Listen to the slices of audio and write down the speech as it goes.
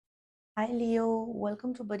Hi Leo,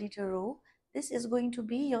 welcome to Buddy Tarot. This is going to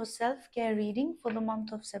be your self-care reading for the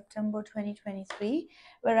month of September 2023,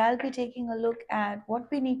 where I'll be taking a look at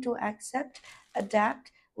what we need to accept,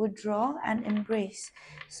 adapt, withdraw, and embrace.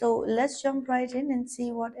 So let's jump right in and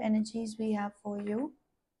see what energies we have for you.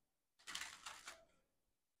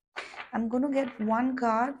 I'm going to get one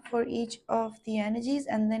card for each of the energies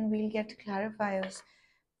and then we'll get clarifiers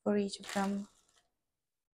for each of them.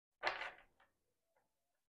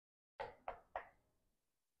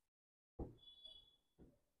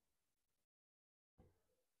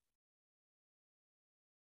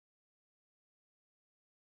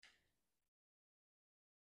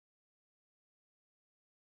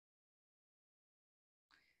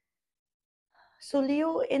 So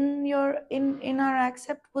Leo, in our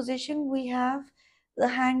accept position, we have the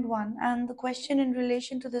hanged one, and the question in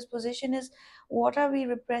relation to this position is, what are we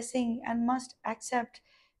repressing and must accept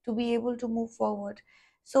to be able to move forward?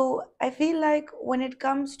 So I feel like when it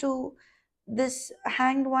comes to this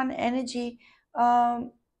hanged one energy,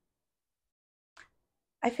 um,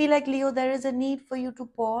 I feel like, Leo, there is a need for you to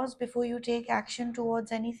pause before you take action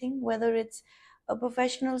towards anything, whether it's a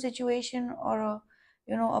professional situation or a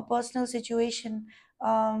personal situation.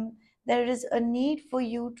 There is a need for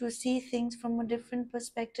you to see things from a different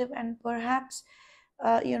perspective and perhaps,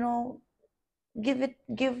 uh, you know, give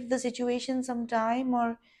the situation some time,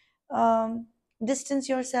 or distance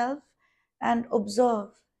yourself and observe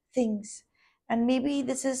things. And maybe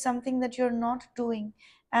this is something that you're not doing,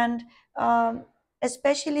 and um,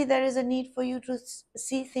 especially there is a need for you to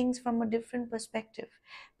see things from a different perspective,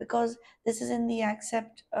 because this is in the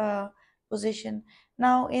accept position.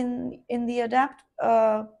 Now in the adapt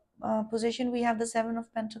position, we have the Seven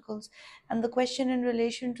of Pentacles, and the question in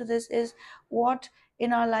relation to this is, what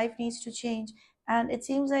in our life needs to change? And it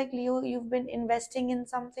seems like, Leo, you've been investing in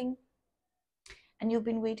something and you've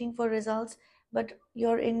been waiting for results, but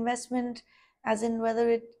your investment, as in whether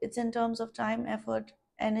it's in terms of time, effort,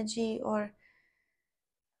 energy, or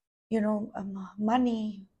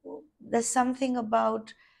money, there's something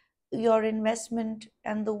about your investment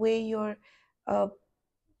and the way you're uh,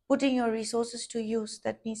 putting your resources to use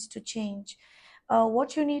that needs to change.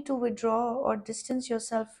 What you need to withdraw or distance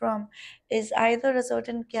yourself from is either a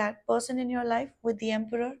certain cat person in your life with the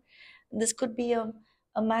Emperor. This could be a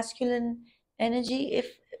masculine energy,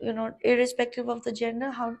 if irrespective of the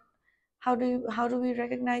gender. How do we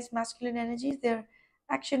recognize masculine energies? They're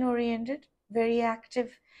action oriented, very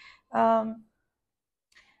active. Um,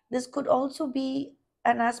 this could also be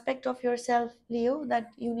an aspect of yourself, Leo, that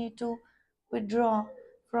you need to withdraw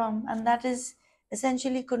from, and that is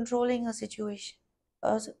essentially controlling a situation,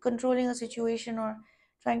 or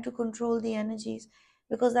trying to control the energies,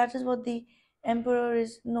 because that is what the Emperor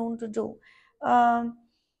is known to do. Um,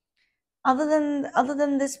 other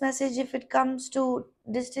than this message, if it comes to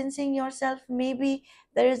distancing yourself, maybe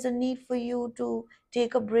there is a need for you to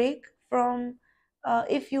take a break from,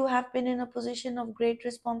 if you have been in a position of great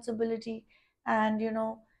responsibility, and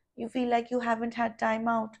you feel like you haven't had time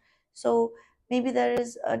out. So maybe there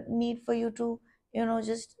is a need for you to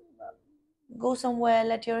just go somewhere,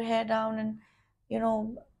 let your hair down, and you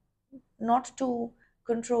know not to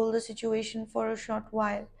control the situation for a short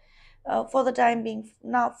while, for the time being,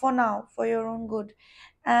 now, for your own good.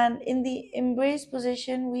 And in the embrace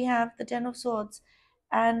position, we have the Ten of Swords,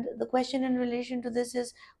 and the question in relation to this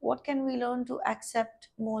is, what can we learn to accept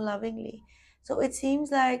more lovingly? So it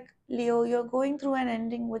seems like, Leo, you're going through an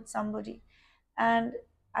ending with somebody, and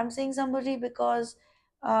I'm saying somebody because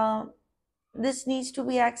uh, this needs to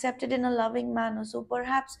be accepted in a loving manner. So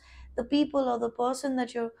perhaps the people or the person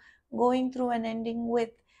that you're going through an ending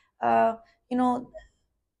with, uh, you know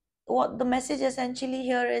what the message essentially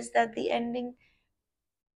here is, that the ending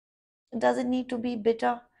doesn't need to be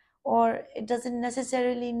bitter, or it doesn't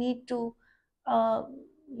necessarily need to uh,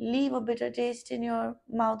 leave a bitter taste in your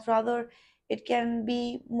mouth. Rather, it can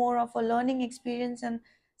be more of a learning experience, and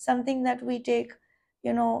something that we take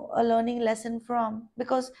a learning lesson from,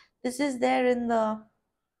 because this is there in the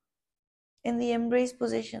embrace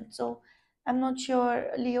position. So I'm not sure,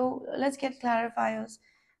 Leo, let's get clarifiers.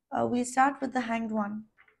 We start with the hanged one.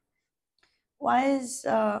 Why is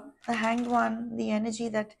the hanged one the energy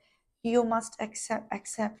that you must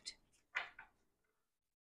accept?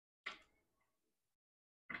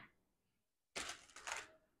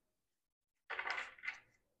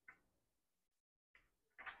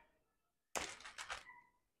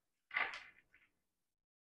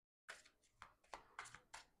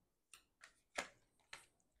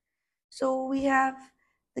 So we have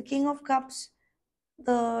the King of Cups,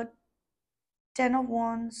 the Ten of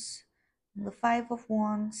Wands, the Five of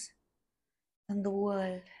Wands, and the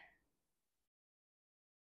World.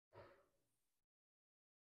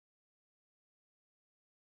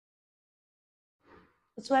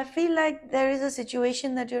 So I feel like there is a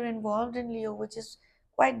situation that you're involved in, Leo, which is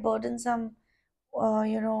quite burdensome,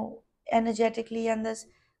 you know, energetically, and there's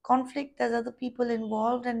conflict, there's other people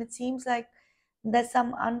involved, and it seems like there's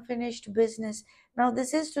some unfinished business. Now,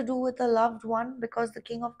 this is to do with a loved one because the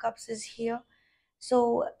King of Cups is here.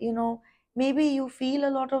 So, you know, maybe you feel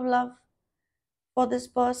a lot of love for this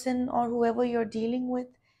person or whoever you're dealing with,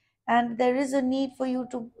 and there is a need for you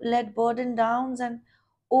to let burden downs and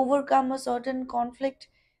overcome a certain conflict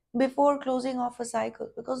before closing off a cycle,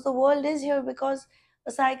 because the world is here because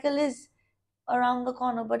a cycle is around the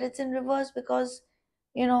corner, but it's in reverse because,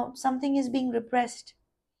 you know, something is being repressed.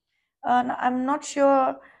 And I'm not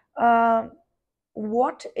sure uh,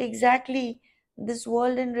 what exactly this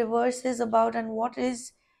world in reverse is about and what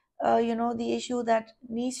is, you know, the issue that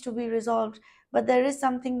needs to be resolved. But there is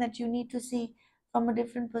something that you need to see from a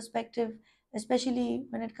different perspective, especially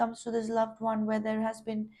when it comes to this loved one where there has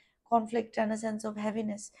been conflict and a sense of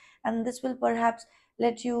heaviness. And this will perhaps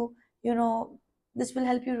let you, you know, this will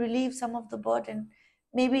help you relieve some of the burden.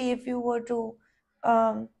 Maybe if you were to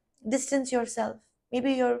distance yourself,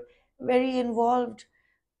 maybe you're very involved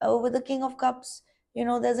over the King of Cups, you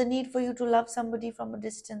know, there's a need for you to love somebody from a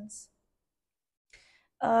distance.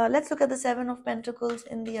 Let's look at the Seven of Pentacles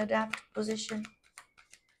in the adapt position.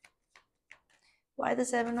 Why the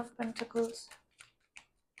Seven of Pentacles?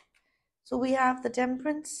 So we have the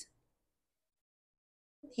Temperance,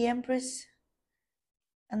 the Empress,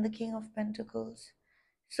 and the King of Pentacles.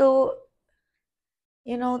 So,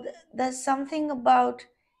 you know, there's something about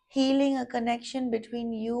healing a connection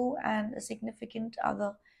between you and a significant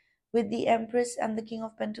other with the Empress and the King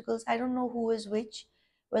of Pentacles. I don't know who is which,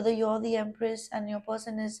 whether you're the Empress and your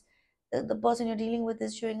person is the person you're dealing with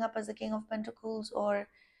is showing up as the King of Pentacles, or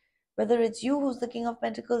whether it's you who's the King of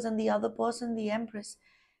Pentacles and the other person the Empress.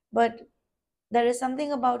 But there is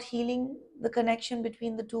something about healing the connection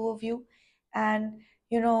between the two of you, and,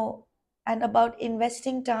 you know, and about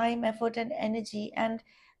investing time, effort, and energy, and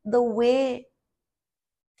the way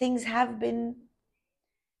things have been.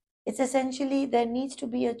 It's essentially there needs to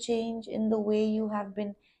be a change in the way you have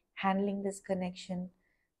been handling this connection,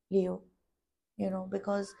 Leo, you know,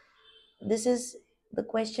 because this is the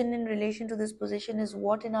question in relation to this position is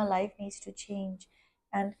what in our life needs to change.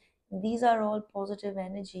 And these are all positive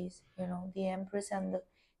energies, you know, the Empress and the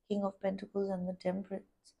King of Pentacles and the Temperance.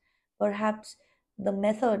 Perhaps the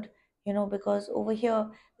method, you know, because over here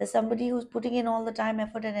there's somebody who's putting in all the time,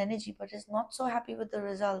 effort, and energy, but is not so happy with the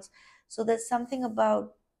results. So there's something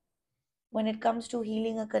about when it comes to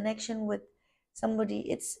healing a connection with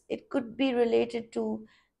somebody, it could be related to,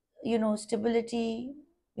 you know, stability,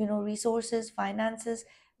 you know, resources, finances,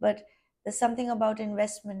 but there's something about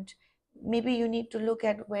investment. Maybe you need to look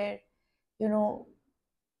at where, you know,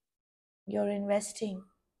 you're investing.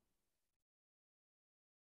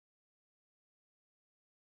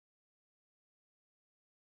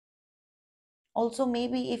 Also,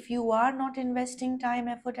 maybe if you are not investing time,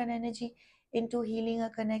 effort, and energy into healing a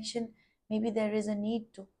connection, maybe there is a need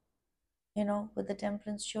to, you know, with the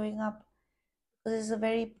Temperance showing up, because it's a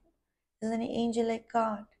very, it's an angelic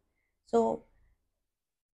card. So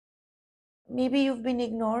maybe you've been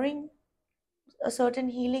ignoring a certain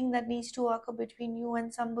healing that needs to occur between you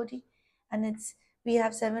and somebody, and it's, we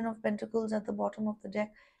have Seven of Pentacles at the bottom of the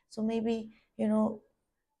deck. So maybe, you know,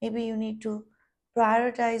 maybe you need to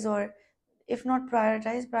prioritize, or if not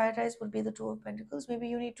prioritize would be the Two of Pentacles. Maybe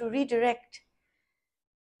you need to redirect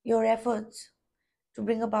your efforts to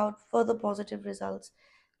bring about further positive results.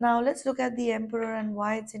 Now let's look at the Emperor and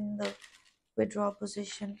why it's in the withdraw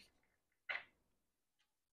position.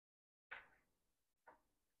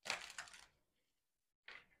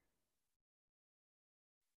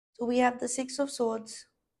 So we have the Six of Swords,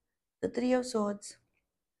 the Three of Swords,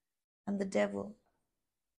 and the Devil.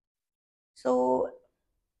 So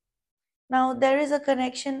now there is a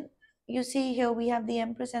connection. You see here we have the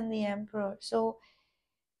Empress and the Emperor. So,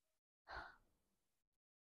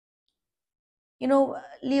 you know,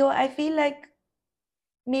 Leo, I feel like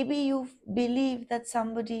maybe you believe that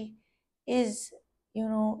somebody is, you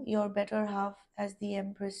know, your better half as the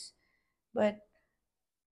Empress. But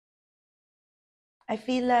I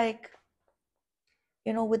feel like,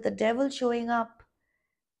 you know, with the Devil showing up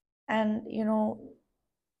and, you know,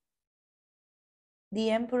 the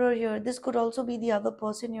Emperor here, this could also be the other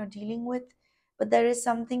person you're dealing with, but there is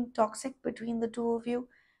something toxic between the two of you,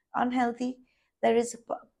 unhealthy. There is,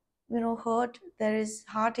 you know, hurt, there is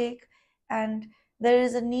heartache, and there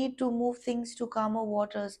is a need to move things to calmer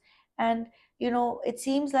waters. And, you know, it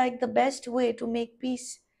seems like the best way to make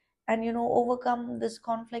peace and, you know, overcome this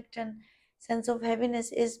conflict and sense of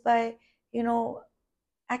heaviness is by, you know,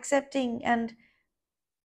 accepting and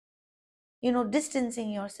distancing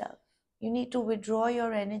yourself. You need to withdraw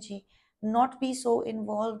your energy, not be so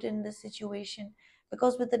involved in the situation.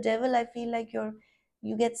 Because with the devil, I feel like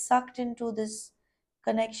you get sucked into this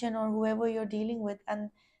connection or whoever you're dealing with, and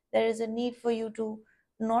there is a need for you to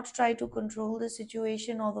not try to control the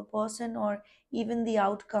situation or the person or even the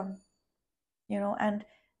outcome, and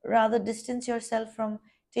rather distance yourself from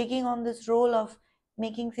taking on this role of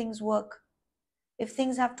making things work. If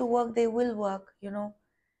things have to work, they will work.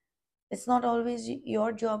 It's not always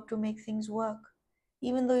your job to make things work,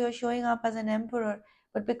 even though you're showing up as an emperor,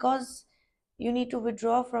 but because you need to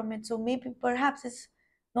withdraw from it. So maybe perhaps it's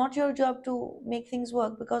not your job to make things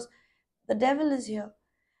work because the devil is here.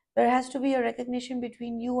 There has to be a recognition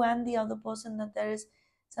between you and the other person that there is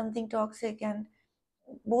something toxic, and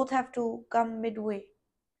both have to come midway,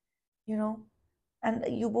 you know, and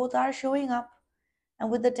you both are showing up.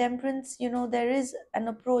 And with the temperance, there is an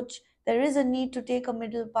approach, there is a need to take a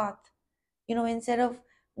middle path, instead of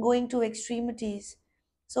going to extremities.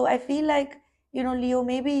 So I feel like, Leo,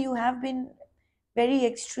 maybe you have been very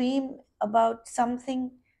extreme about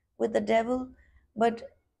something with the devil, but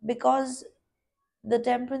because the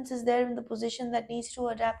temperance is there in the position that needs to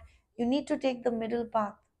adapt, you need to take the middle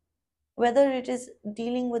path, whether it is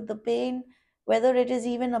dealing with the pain, whether it is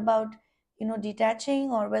even about,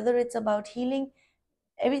 detaching, or whether it's about healing.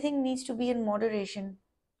 Everything needs to be in moderation.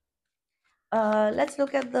 Let's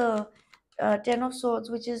look at the Ten of Swords,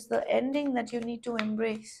 which is the ending that you need to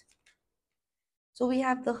embrace. So we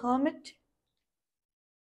have the Hermit,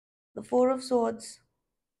 the Four of Swords,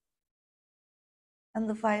 and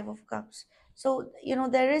the Five of Cups. So,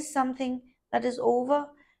 there is something that is over,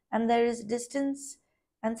 and there is distance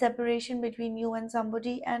and separation between you and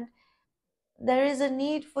somebody, and there is a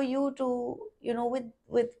need for you to,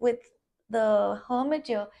 with the Hermit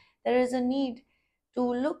here, there is a need to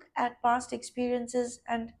look at past experiences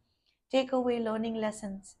and take away learning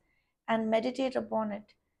lessons and meditate upon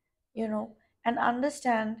it, you know and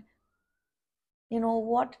understand,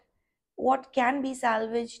 what can be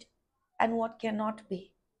salvaged and what cannot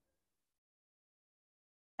be.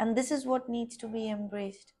 And this is what needs to be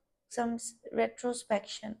embraced. Some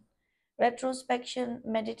retrospection,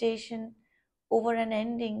 meditation over an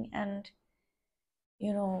ending, and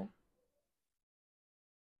you know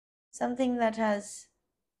something that has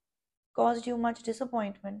caused you much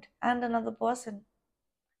disappointment and another person,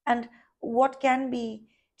 and what can be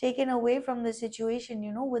taken away from the situation,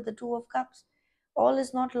 with the Two of Cups. All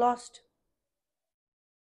is not lost.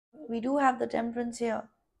 We do have the Temperance here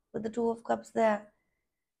with the Two of Cups there,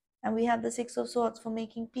 and we have the Six of Swords for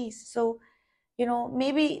making peace. So,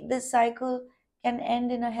 maybe this cycle can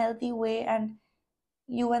end in a healthy way, and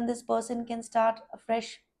you and this person can start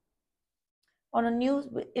afresh on a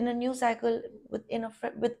new cycle within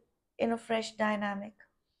a fresh dynamic.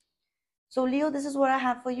 So, Leo, this is what I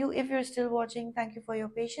have for you. If you're still watching, thank you for your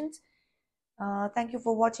patience. Thank you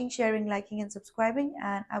for watching, sharing, liking, and subscribing,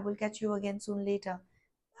 and I will catch you again soon later.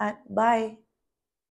 Bye.